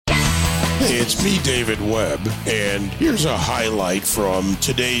Hey, it's me, David Webb, and here's a highlight from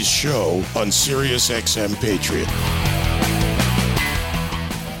today's show on Sirius XM Patriot.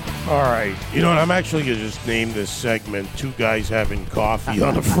 All right. You know what? I'm actually going to just name this segment Two Guys Having Coffee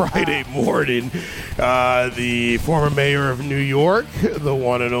on a Friday Morning. The former mayor of New York, the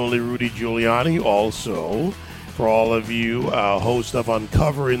one and only Rudy Giuliani, also, for all of you, host of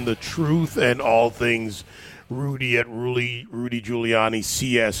Uncovering the Truth and all things Rudy at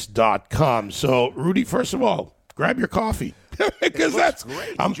RudyGiulianiCS.com. So, Rudy, first of all, grab your coffee. Because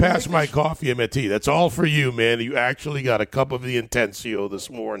I'm past my coffee and my tea. That's all for you, man. You actually got a cup of the Intensio this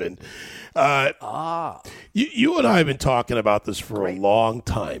morning. You and I have been talking about this for a long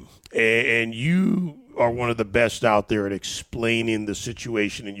time, and you are one of the best out there at explaining the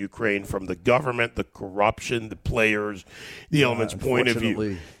situation in Ukraine from the government, the corruption, the players, the elements point of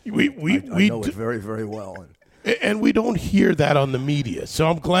view. I know it very, very well. And we don't hear that on the media. So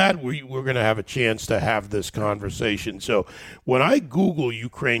I'm glad we're going to have a chance to have this conversation. So when I Google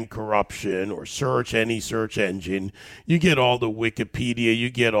Ukraine corruption or search any search engine, you get all the Wikipedia,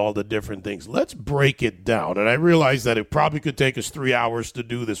 you get all the different things. Let's break it down. And I realize that it probably could take us 3 hours to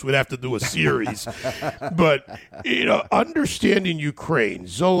do this. We'd have to do a series. But, understanding Ukraine,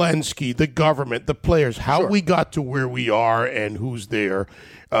 Zelensky, the government, the players, how we got to where we are and who's there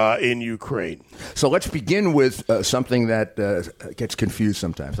in Ukraine. So let's begin with something that gets confused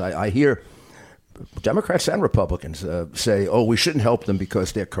sometimes. I hear Democrats and Republicans say, we shouldn't help them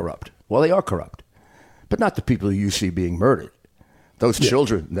because they're corrupt. Well, they are corrupt, but not the people you see being murdered. Those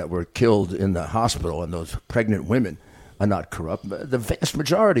children that were killed in the hospital and those pregnant women are not corrupt. The vast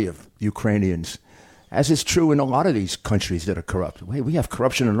majority of Ukrainians, as is true in a lot of these countries that are corrupt. We have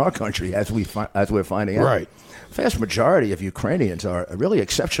corruption in our country, as we're finding out. Right. Vast majority of Ukrainians are really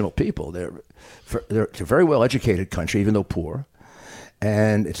exceptional people. They're a very well-educated country, even though poor,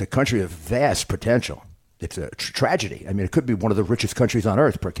 and it's a country of vast potential. It's a tragedy. I mean, it could be one of the richest countries on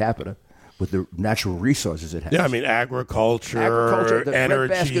earth per capita with the natural resources it has. Yeah, I mean, agriculture, the energy,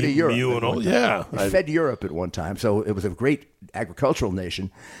 breadbasket of Europe. It fed Europe at one time, so it was a great agricultural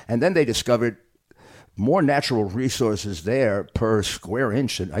nation. And then they discovered more natural resources there per square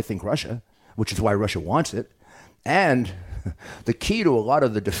inch than, I think, Russia, which is why Russia wants it. And the key to a lot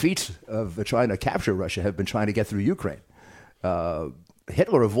of the defeats of trying to capture Russia have been trying to get through Ukraine.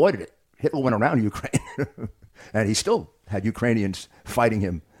 Hitler avoided it. Hitler went around Ukraine, and he still had Ukrainians fighting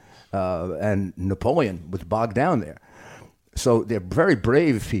him, and Napoleon was bogged down there. So they're very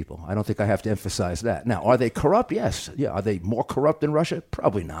brave people. I don't think I have to emphasize that. Now, are they corrupt? Yes. Yeah. Are they more corrupt than Russia?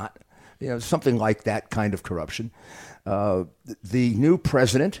 Probably not. Something like that kind of corruption. The new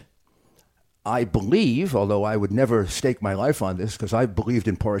president, I believe, although I would never stake my life on this, because I believed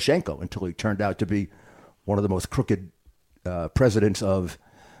in Poroshenko until he turned out to be one of the most crooked presidents of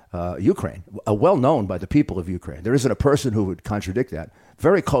Ukraine, well known by the people of Ukraine. There isn't a person who would contradict that.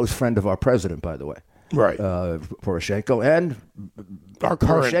 Very close friend of our president, by the way. Right. Poroshenko and our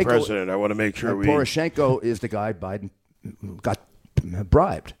current president. I want to make sure Poroshenko is the guy Biden got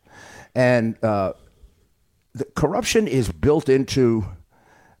bribed. And the corruption is built into...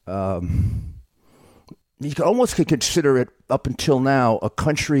 you almost could consider it, up until now, a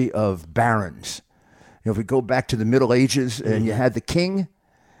country of barons. If we go back to the Middle Ages, and you had the king,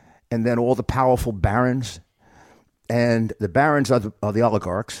 and then all the powerful barons, and the barons are the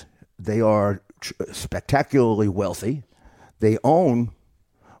oligarchs. They are spectacularly wealthy. They own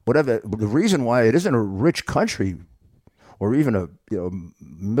whatever. The reason why it isn't a rich country, or even a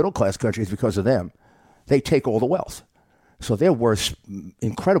middle class country, is because of them. They take all the wealth. So they're worth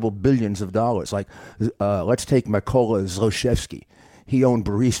incredible billions of dollars. Like, let's take Mykola Zlochevsky. He owned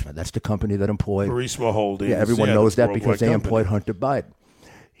Burisma. That's the company that employed... Burisma Holdings. Yeah, everyone knows that because they employed Hunter Biden.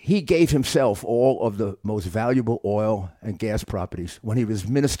 He gave himself all of the most valuable oil and gas properties when he was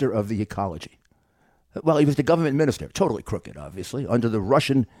Minister of the Ecology. Well, he was the government minister. Totally crooked, obviously, under the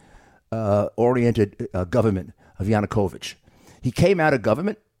Russian-oriented government of Yanukovych. He came out of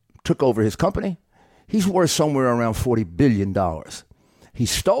government, took over his company. He's worth somewhere around $40 billion. He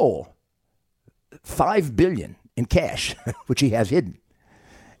stole $5 billion in cash, which he has hidden.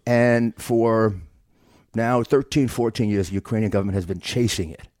 And for now 13, 14 years, the Ukrainian government has been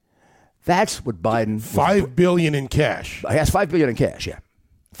chasing it. That's what Biden... $5 billion in cash. He has $5 billion in cash, yeah.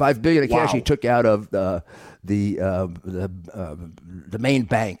 $5 billion in cash he took out of the main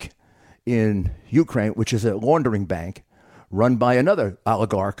bank in Ukraine, which is a laundering bank run by another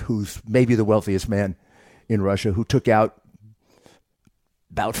oligarch who's maybe the wealthiest man in Russia, who took out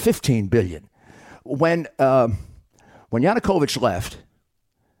about $15 billion. When Yanukovych left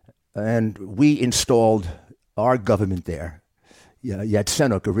and we installed our government there,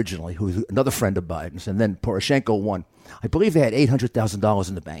 Yatsenyuk originally, who was another friend of Biden's, and then Poroshenko won. I believe they had $800,000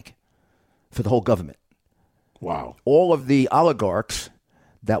 in the bank for the whole government. Wow. All of the oligarchs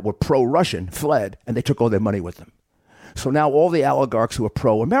that were pro-Russian fled, and they took all their money with them. So now all the oligarchs who are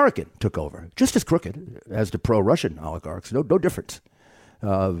pro-American took over, just as crooked as the pro-Russian oligarchs. No difference.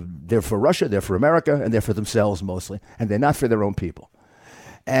 They're for Russia, they're for America, and they're for themselves mostly, and they're not for their own people.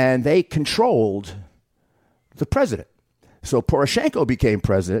 And they controlled the president. So Poroshenko became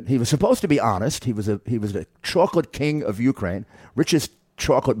president. He was supposed to be honest. He was a chocolate king of Ukraine, richest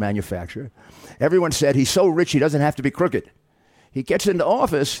chocolate manufacturer. Everyone said he's so rich he doesn't have to be crooked. He gets into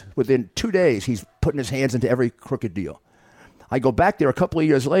office, within 2 days, he's putting his hands into every crooked deal. I go back there a couple of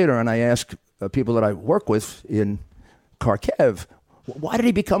years later and I ask people that I work with in Kharkiv, why did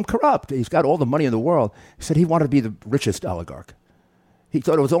he become corrupt? He's got all the money in the world. He said he wanted to be the richest oligarch. He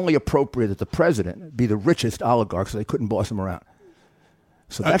thought it was only appropriate that the president be the richest oligarch so they couldn't boss him around.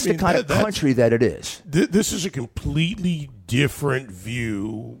 So that's the kind of country that it is. This is a completely different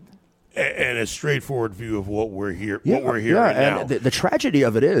view and a straightforward view of what we're hearing now. And the tragedy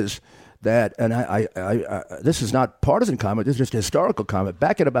of it is that, and I this is not partisan comment, this is just a historical comment.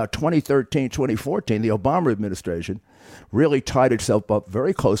 Back in about 2013, 2014, the Obama administration really tied itself up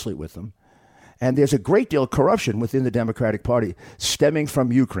very closely with them. And there's a great deal of corruption within the Democratic Party stemming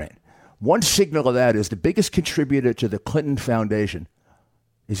from Ukraine. One signal of that is the biggest contributor to the Clinton Foundation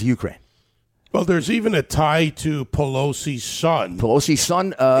is Ukraine. Well, there's even a tie to Pelosi's son.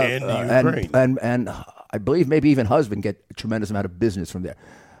 And Ukraine. And I believe maybe even husband get a tremendous amount of business from there.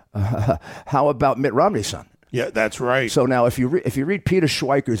 How about Mitt Romney's son? Yeah, that's right. So now if you read Peter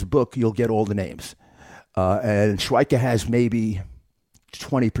Schweiker's book, you'll get all the names. And Schweiker has maybe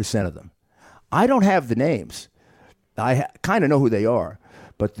 20% of them. I don't have the names. I kind of know who they are.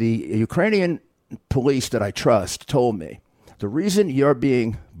 But the Ukrainian police that I trust told me, the reason you're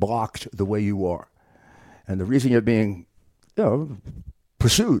being blocked the way you are, and the reason you're being,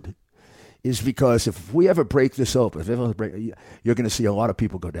 pursued, is because if we ever break this open, you're going to see a lot of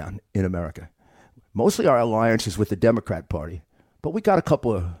people go down in America. Mostly our alliance is with the Democrat Party, but we got a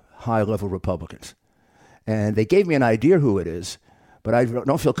couple of high-level Republicans. And they gave me an idea who it is, but I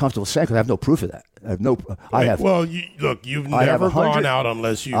don't feel comfortable saying because I have no proof of that. Well, you've never gone out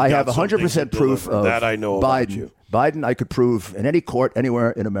unless you. I have 100% proof of that. I know Biden. About you. Biden, I could prove in any court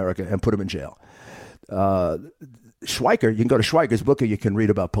anywhere in America and put him in jail. Schweiker, you can go to Schweiker's book and you can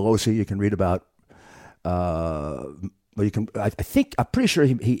read about Pelosi. You can read about. I'm pretty sure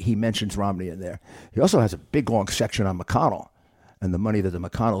he mentions Romney in there. He also has a big long section on McConnell and the money that the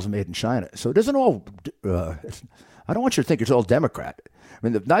McConnells made in China. So it isn't all. I don't want you to think it's all Democrat. I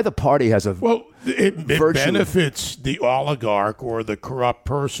mean, neither party has a. Well, it benefits the oligarch or the corrupt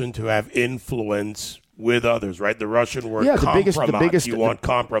person to have influence with others, right? The Russian word compromat. You want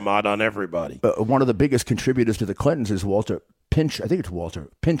compromat on everybody. One of the biggest contributors to the Clintons is Walter Pinchuk. I think it's Walter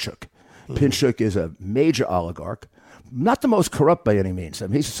Pinchuk. Mm-hmm. Pinchuk is a major oligarch. Not the most corrupt by any means. I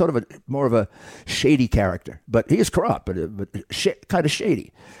mean, he's sort of more of a shady character, but he is corrupt, but kind of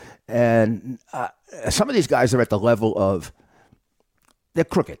shady. And some of these guys are at the level of, they're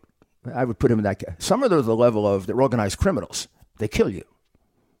crooked. I would put him in that category. Some of them are the level of, they're organized criminals. They kill you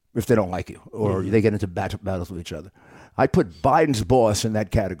if they don't like you, or they get into battles with each other. I put Biden's boss in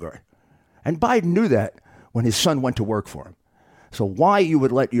that category. And Biden knew that when his son went to work for him. So why you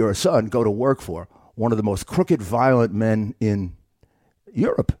would let your son go to work for one of the most crooked, violent men in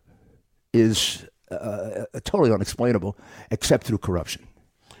Europe is totally unexplainable, except through corruption.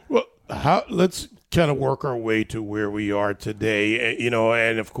 Well, let's kind of work our way to where we are today,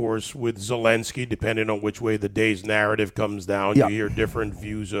 and of course with Zelensky, depending on which way the day's narrative comes down, you hear different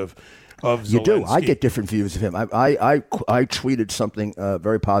views of Zelensky. You do. I get different views of him. I tweeted something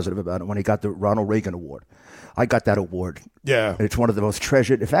very positive about him when he got the Ronald Reagan Award. I got that award. Yeah. It's one of the most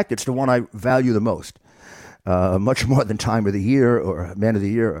treasured. In fact, it's the one I value the most, much more than Time of the Year or Man of the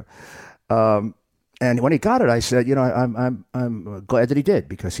Year. And when he got it, I said, I'm glad that he did,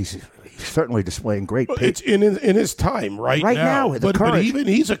 because he's certainly displaying great. It's in his time right now. But even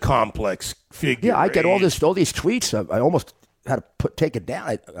he's a complex figure. Yeah, I get all these tweets. I almost had to take it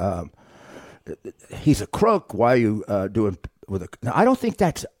down. He's a crook. Why are you doing with a? Now, I don't think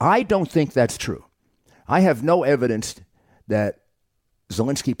that's true. I have no evidence that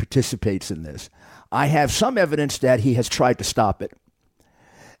Zelensky participates in this. I have some evidence that he has tried to stop it,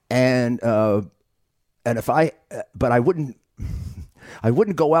 and but I wouldn't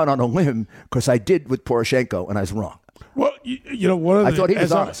go out on a limb, because I did with Poroshenko and I was wrong. Well, you know, one of I thought he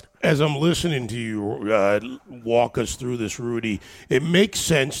was honest. As I'm listening to you walk us through this, Rudy, it makes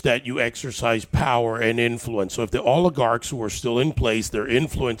sense that you exercise power and influence. So if the oligarchs who are still in place, their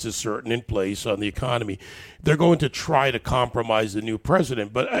influence is certain in place on the economy, they're going to try to compromise the new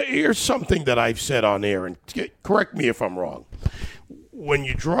president. But here's something that I've said on air, and correct me if I'm wrong. When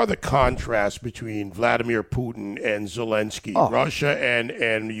you draw the contrast between Vladimir Putin and Zelensky, Russia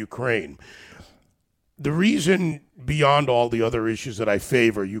and Ukraine, the reason, beyond all the other issues that I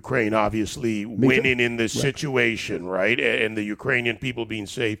favor, Ukraine obviously winning in this situation, right, and the Ukrainian people being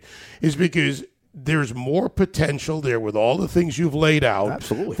safe, is because there's more potential there with all the things you've laid out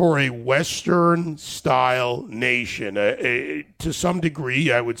for a Western-style nation, to some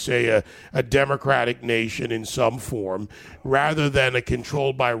degree, I would say a democratic nation in some form, rather than a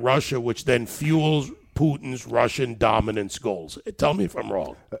controlled by Russia, which then fuels Putin's Russian dominance goals. Tell me if I'm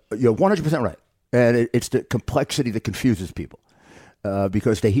wrong. You're 100% right. And it's the complexity that confuses people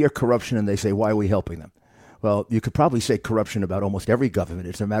because they hear corruption and they say, why are we helping them? Well, you could probably say corruption about almost every government.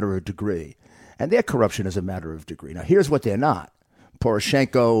 It's a matter of degree. And their corruption is a matter of degree. Now, here's what they're not.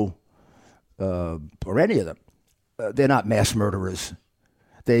 Poroshenko or any of them, they're not mass murderers.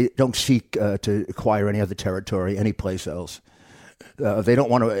 They don't seek to acquire any other territory anyplace else. They don't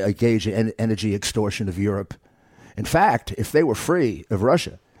want to engage in energy extortion of Europe. In fact, if they were free of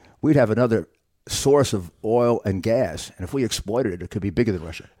Russia, we'd have another source of oil and gas, and if we exploited it, it could be bigger than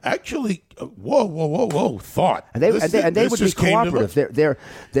Russia. Actually, whoa! Thought, and they would be cooperative.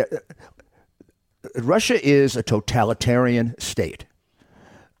 Russia is a totalitarian state.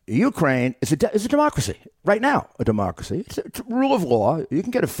 Ukraine is a democracy right now. A democracy. It's a rule of law. You can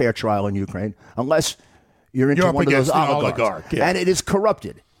get a fair trial in Ukraine unless you're into one of those oligarchs, and it is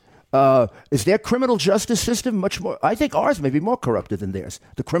corrupted. Is their criminal justice system much more? I think ours may be more corrupted than theirs.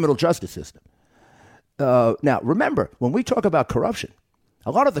 The criminal justice system. Now, remember, when we talk about corruption,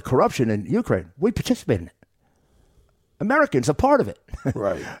 a lot of the corruption in Ukraine, we participate in it. Americans are part of it.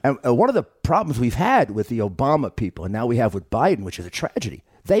 Right. And one of the problems we've had with the Obama people, and now we have with Biden, which is a tragedy,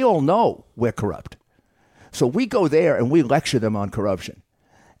 they all know we're corrupt. So we go there and we lecture them on corruption.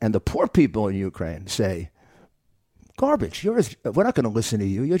 And the poor people in Ukraine say, garbage, we're not going to listen to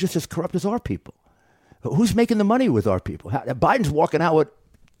you. You're just as corrupt as our people. Who's making the money with our people? Biden's walking out with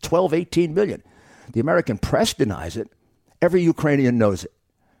 12, 18 million. The American press denies it. Every Ukrainian knows it.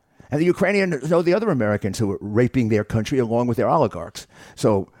 And the Ukrainians know the other Americans who are raping their country along with their oligarchs.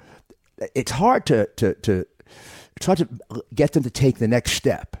 So it's hard to get them to take the next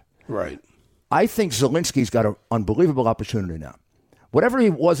step. Right. I think Zelensky's got an unbelievable opportunity now. Whatever he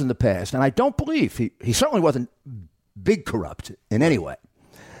was in the past, and I don't believe he certainly wasn't big corrupt in any way.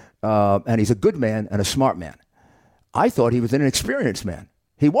 And he's a good man and a smart man. I thought he was an experienced man.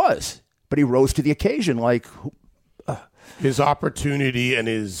 He was, but he rose to the occasion like his opportunity and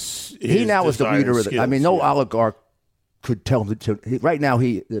his he now is the leader of the. I mean, no oligarch could tell him to. Right now,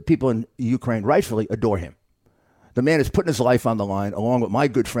 the people in Ukraine rightfully adore him. The man is putting his life on the line, along with my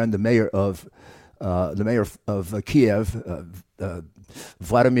good friend, the mayor of Kiev,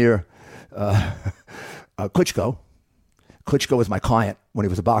 Vladimir Klitschko. Klitschko was my client when he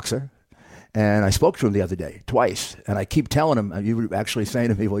was a boxer. And I spoke to him the other day, twice. And I keep telling him, and you were actually saying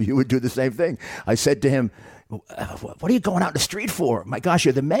to me, well, you would do the same thing. I said to him, what are you going out in the street for? My gosh,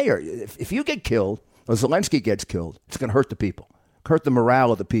 you're the mayor. If you get killed, or Zelensky gets killed, it's going to hurt the people, hurt the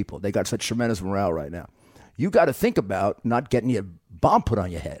morale of the people. They got such tremendous morale right now. You got to think about not getting your bomb put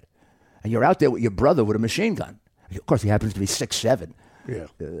on your head. And you're out there with your brother with a machine gun. Of course, he happens to be 6'7". Yeah,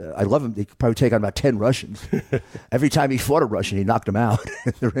 I love him. He could probably take on about 10 Russians. Every time he fought a Russian, he knocked him out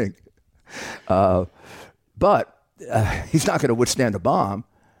in the ring. But he's not going to withstand a bomb.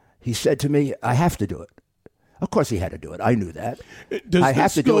 He said to me, I have to do it. Of course he had to do it. I knew that. I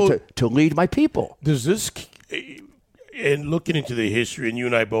have to do it to lead my people. Does this, and looking into the history, and you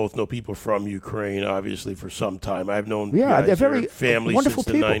and I both know people from Ukraine, obviously, for some time. I've known they're very family wonderful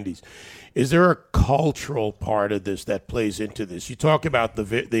since the people. 90s. Is there a cultural part of this that plays into this? You talk about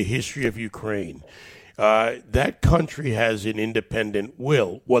the history of Ukraine. That country has an independent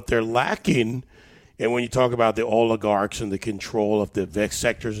will. What they're lacking, and when you talk about the oligarchs and the control of the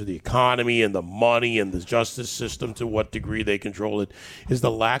sectors of the economy and the money and the justice system, to what degree they control it, is the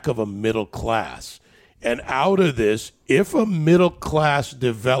lack of a middle class. And out of this, if a middle class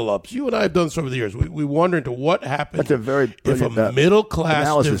develops, you and I have done this over the years, we wonder into what happens. That's a very if a middle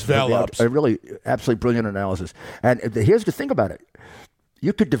class develops. A really absolutely brilliant analysis. And here's the thing about it.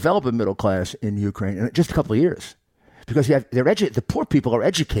 You could develop a middle class in Ukraine in just a couple of years because the poor people are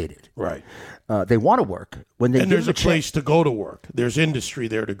educated. Right. They want to work. When they and give there's them a place to go to work. There's industry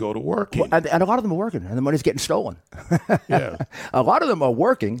there to go to work in. and a lot of them are working, and the money's getting stolen. Yeah. A lot of them are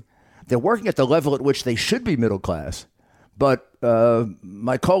working. They're working at the level at which they should be middle class. But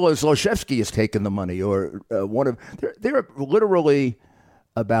Mykola Zlochevsky has taken the money, or one of there are literally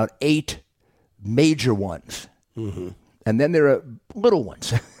about 8 major ones, and then there are little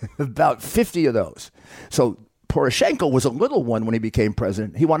ones, about 50 of those. So Poroshenko was a little one when he became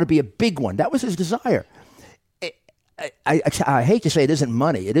president. He wanted to be a big one. That was his desire. I hate to say it isn't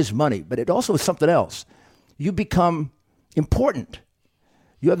money. It is money, but it also is something else. You become important.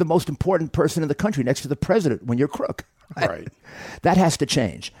 You're the most important person in the country next to the president when you're crook. Right. That has to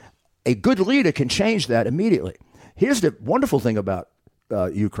change. A good leader can change that immediately. Here's the wonderful thing about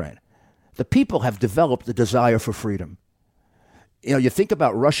Ukraine. The people have developed a desire for freedom. You know, you think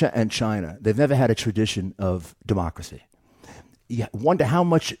about Russia and China. They've never had a tradition of democracy. You wonder how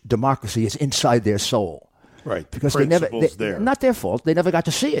much democracy is inside their soul. Right. Because there. not their fault. They never got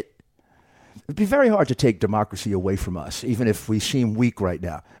to see it. It'd be very hard to take democracy away from us, even if we seem weak right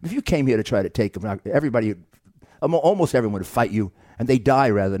now. If you came here to try to take everybody, almost everyone would fight you, and they die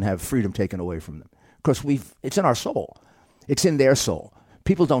rather than have freedom taken away from them. Because it's in our soul. It's in their soul.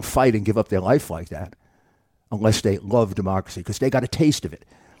 People don't fight and give up their life like that unless they love democracy, because they got a taste of it.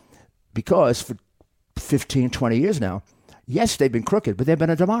 Because for 15, 20 years now, yes, they've been crooked, but they've been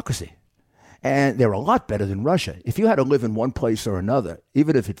a democracy. And they're a lot better than Russia. If you had to live in one place or another,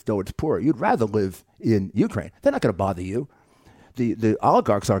 even if though it's poor, you'd rather live in Ukraine. They're not going to bother you. The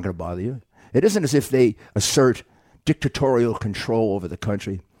oligarchs aren't going to bother you. It isn't as if they assert dictatorial control over the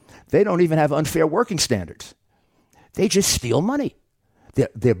country. They don't even have unfair working standards. They just steal money.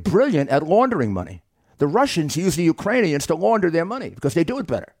 They're brilliant at laundering money. The Russians use the Ukrainians to launder their money because they do it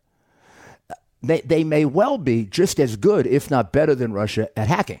better. They may well be just as good, if not better than Russia, at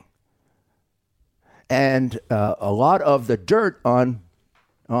hacking. And a lot of the dirt on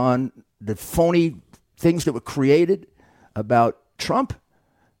the phony things that were created about Trump,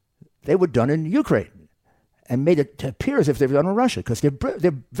 they were done in Ukraine and made it appear as if they were done in Russia, because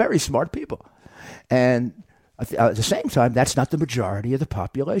they're very smart people. And at the same time, that's not the majority of the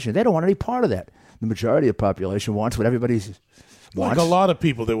population. They don't want any part of that. The majority of the population wants what everybody wants. Like a lot of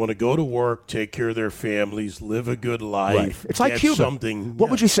people, they want to go to work, take care of their families, live a good life. Right. It's like Cuba. Something.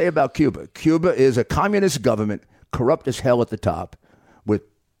 What would you say about Cuba? Cuba is a communist government, corrupt as hell at the top, with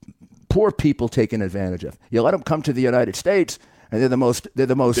poor people taken advantage of. You let them come to the United States, and they're the most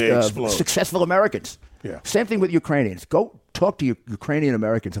successful Americans. Yeah. Same thing with Ukrainians. Go talk to Ukrainian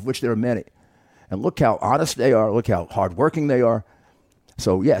Americans, of which there are many, and look how honest they are. Look how hardworking they are.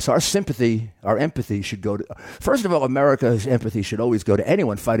 So, yes, our empathy should go to, first of all, America's empathy should always go to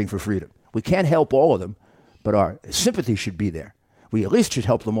anyone fighting for freedom. We can't help all of them, but our sympathy should be there. We at least should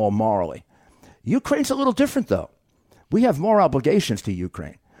help them all morally. Ukraine's a little different, though. We have more obligations to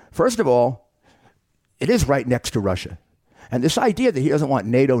Ukraine. First of all, it is right next to Russia. And this idea that he doesn't want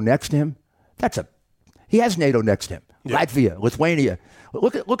NATO next to him, he has NATO next to him. Yeah. Latvia, Lithuania.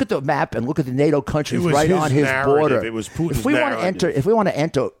 Look at the map and look at the NATO countries right on his border. It was Putin's if we want to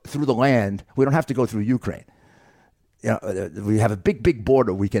enter through the land, we don't have to go through Ukraine. You know, we have a big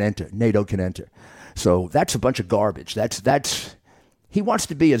border we can enter. NATO can enter. So that's a bunch of garbage. He wants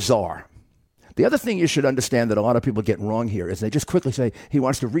to be a czar. The other thing you should understand that a lot of people get wrong here is they just quickly say he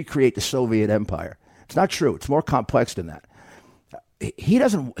wants to recreate the Soviet Empire. It's not true. It's more complex than that. He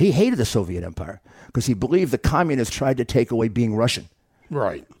hated the Soviet Empire because he believed the communists tried to take away being Russian.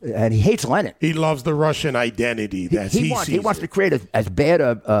 Right. And he hates Lenin. He loves the Russian identity. He wants to create as bad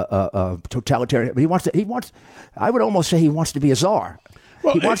a totalitarian. But I would almost say he wants to be a czar.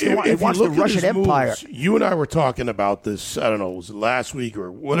 Well, he wants the Russian Empire. Moves, you and I were talking about this, I don't know, was it last week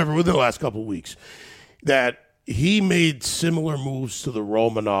or whatever, within the last couple of weeks, that he made similar moves to the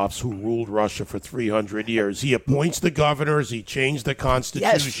Romanovs who ruled Russia for 300 years. He appoints the governors. He changed the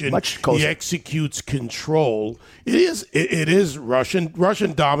constitution. Yes, much closer. He executes control. It is Russian.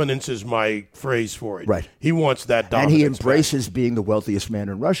 Russian dominance is my phrase for it. Right. He wants that dominance. And he embraces being the wealthiest man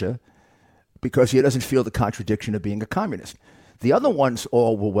in Russia because he doesn't feel the contradiction of being a communist. The other ones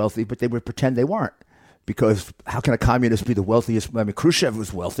all were wealthy, but they would pretend they weren't. Because how can a communist be the wealthiest? I mean, Khrushchev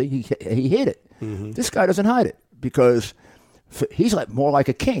was wealthy. He hid it. Mm-hmm. This guy doesn't hide it because he's more like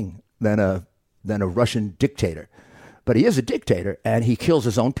a king than a Russian dictator. But he is a dictator, and he kills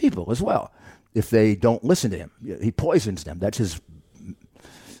his own people as well if they don't listen to him. He poisons them. That's his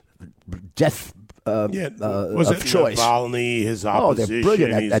death was of it choice. Navalny, his opposition? They're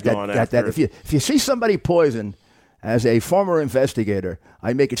brilliant at that. If you see somebody poisoned, as a former investigator,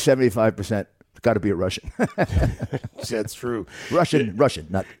 I make it 75% Got to be a Russian. That's true. Russian,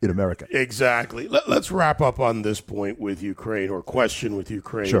 not in America. Exactly. Let's wrap up on this point with Ukraine, or question with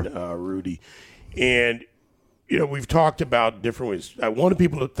Ukraine, Sure. Rudy. And, we've talked about different ways. I wanted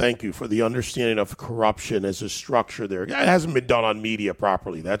people to thank you for the understanding of corruption as a structure there. It hasn't been done on media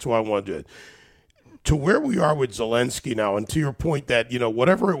properly. That's why I wanted to where we are with Zelensky now, and to your point that,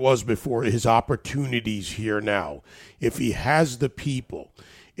 whatever it was before, his opportunities here now, if he has the people,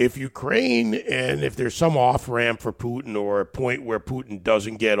 if Ukraine, and if there's some off-ramp for Putin, or a point where Putin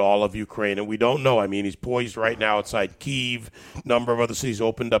doesn't get all of Ukraine, and we don't know. I mean, he's poised right now outside Kyiv. A number of other cities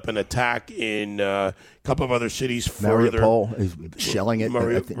opened up an attack in a couple of other cities further. Mariupol is shelling it.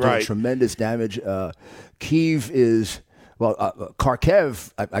 Doing tremendous damage. Kyiv is... Well,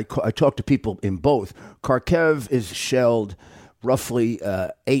 Kharkiv, I talked to people in both. Kharkiv is shelled roughly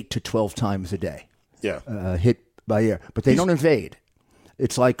 8 to 12 times a day. Yeah. Hit by air. But they don't invade.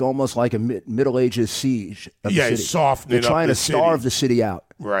 It's almost like a Middle Ages siege of the city. It's softening. They're trying to starve the city out.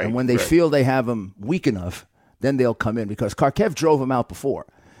 Right. And when they feel they have them weak enough, then they'll come in, because Kharkiv drove them out before.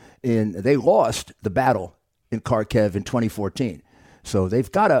 They lost the battle in Kharkiv in 2014. So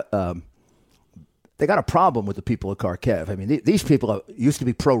they've got a problem with the people of Kharkiv. I mean, these people used to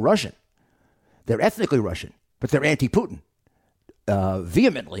be pro-Russian. They're ethnically Russian, but they're anti-Putin,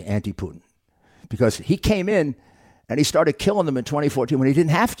 vehemently anti-Putin, because he came in and he started killing them in 2014 when he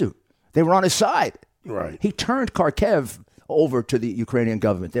didn't have to. They were on his side. Right. He turned Kharkiv over to the Ukrainian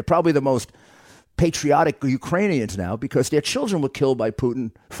government. They're probably the most patriotic Ukrainians now, because their children were killed by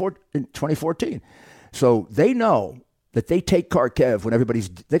Putin in 2014. So they know that they take Kharkiv when they're going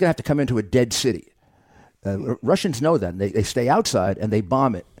to have to come into a dead city. Russians know that, and they stay outside and they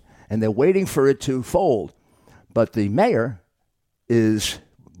bomb it, and they're waiting for it to fold. But the mayor is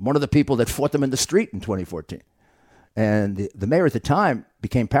one of the people that fought them in the street in 2014. And the mayor at the time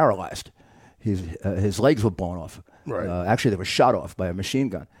became paralyzed. His legs were blown off. Right. Actually, they were shot off by a machine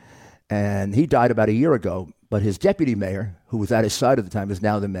gun. And he died about a year ago. But his deputy mayor, who was at his side at the time, is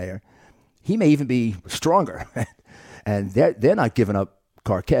now the mayor. He may even be stronger. And they're not giving up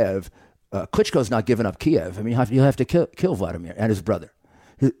Kharkiv. Klitschko's not giving up Kiev. I mean, you have to kill Vladimir and his brother.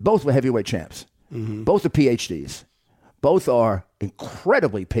 Both were heavyweight champs. Mm-hmm. Both are PhDs. Both are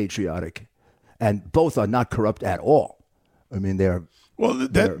incredibly patriotic, and both are not corrupt at all. I mean,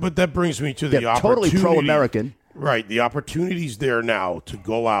 but that brings me to the opportunity. Totally pro-American. Right. The opportunity's there now to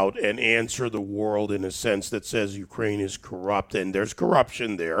go out and answer the world in a sense that says Ukraine is corrupt, and there's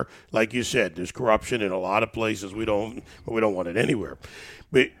corruption there. Like you said, there's corruption in a lot of places. We don't want it anywhere.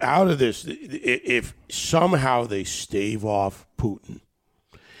 But out of this, if somehow they stave off Putin,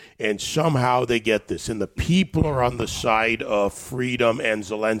 and somehow they get this, and the people are on the side of freedom and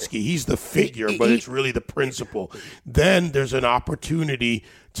Zelensky, he's the figure, but it's really the principle, then there's an opportunity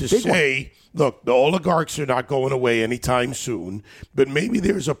to say, look, the oligarchs are not going away anytime soon, but maybe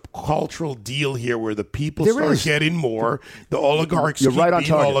there's a cultural deal here where the people start getting more, the oligarchs keep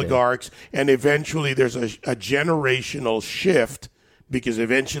being oligarchs, and eventually there's a generational shift, because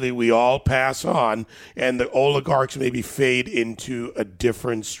eventually we all pass on, and the oligarchs maybe fade into a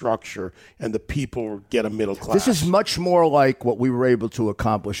different structure, and the people get a middle class. This is much more like what we were able to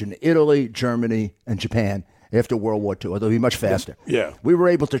accomplish in Italy, Germany, and Japan after World War II, although it'd be much faster. Yeah. We were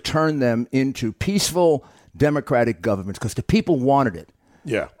able to turn them into peaceful, democratic governments because the people wanted it.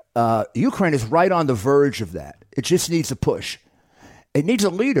 Yeah. Ukraine is right on the verge of that. It just needs a push. It needs a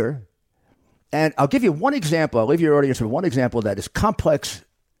leader. And I'll give you one example. I'll leave your audience with one example that is complex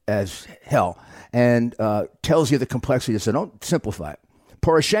as hell and tells you the complexity. So don't simplify it.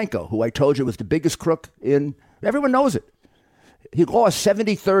 Poroshenko, who I told you was the biggest crook everyone knows it. He lost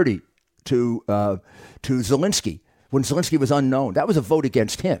 70-30 to Zelensky when Zelensky was unknown. That was a vote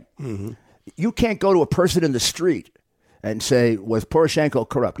against him. Mm-hmm. You can't go to a person in the street and say, was Poroshenko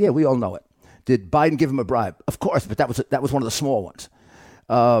corrupt? Yeah, we all know it. Did Biden give him a bribe? Of course, but that was one of the small ones.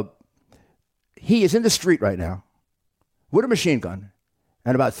 He is in the street right now with a machine gun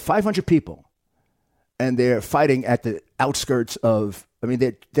and about 500 people, and they're fighting at the outskirts of,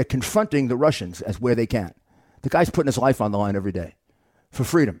 they're confronting the Russians as where they can. The guy's putting his life on the line every day for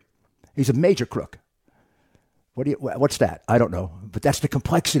freedom. He's a major crook. What's that? I don't know, but that's the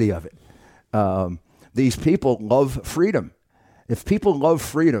complexity of it. These people love freedom. If people love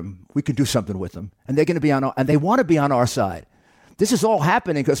freedom, we can do something with them, and they're going to be and they want to be on our side. This is all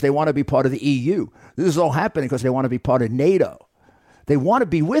happening because they want to be part of the EU. This is all happening because they want to be part of NATO. They want to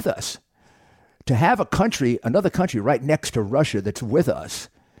be with us. To have another country right next to Russia that's with us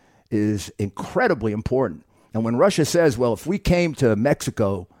is incredibly important. And when Russia says, well, if we came to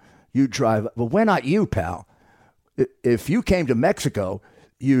Mexico, you'd drive. Well, we're not you, pal. If you came to Mexico,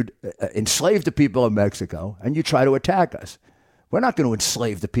 you'd enslave the people of Mexico and you try to attack us. We're not going to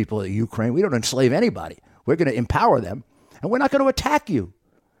enslave the people of Ukraine. We don't enslave anybody. We're going to empower them, and we're not going to attack you.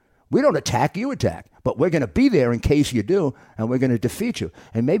 We don't attack, you attack. But we're going to be there in case you do, and we're going to defeat you.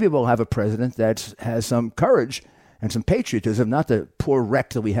 And maybe we'll have a president that has some courage and some patriotism, not the poor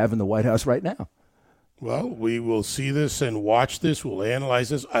wreck that we have in the White House right now. Well, we will see this and watch this. We'll analyze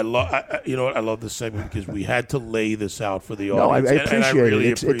this. I love this segment because we had to lay this out for the audience. No, I appreciate and I really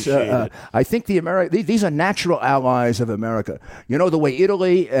it. appreciate it. I think these are natural allies of America. You know, the way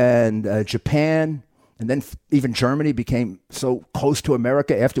Italy and Japan and then even Germany became so close to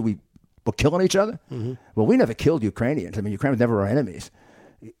America after we were killing each other? Mm-hmm. Well, we never killed Ukrainians. I mean, Ukraine was never our enemies.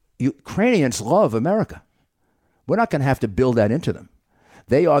 Ukrainians love America. We're not going to have to build that into them.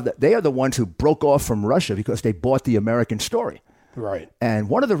 They are the ones who broke off from Russia because they bought the American story. Right. And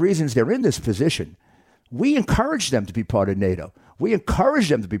one of the reasons they're in this position, we encourage them to be part of NATO. We encourage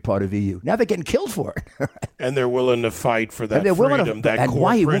them to be part of EU. Now they're getting killed for it. And they're willing to fight for that freedom, that and core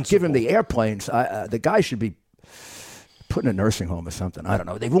why he principle. won't give him the airplanes? The guy should be put in a nursing home or something. I don't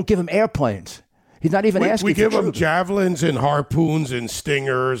know. They won't give him airplanes. He's not even asking. We give for them troops. javelins and harpoons and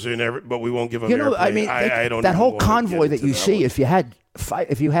stingers but we won't give them airplanes. I mean, I don't that even whole want to convoy get that you into see. one. If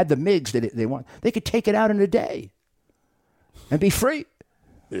you had the MiGs that they want, they could take it out in a day and be free.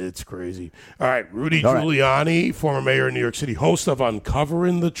 It's crazy. All right, Rudy Giuliani, former mayor of New York City, host of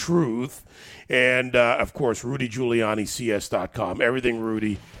Uncovering the Truth, and, of course, RudyGiulianiCS.com. Everything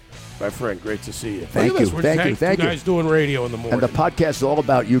Rudy. My friend, great to see you. Thank you. Thank you. Two guys doing radio in the morning. And the podcast is all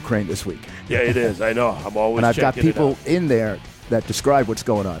about Ukraine this week. Yeah, it is. I know. I'm always and I've got checking people it out. in there that describe what's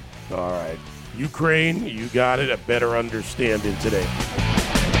going on. All right. Ukraine, you got it. A better understanding today.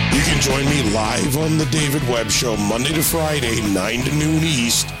 You can join me live on The David Webb Show Monday to Friday, 9 to noon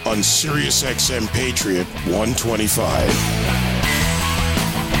East on SiriusXM Patriot 125.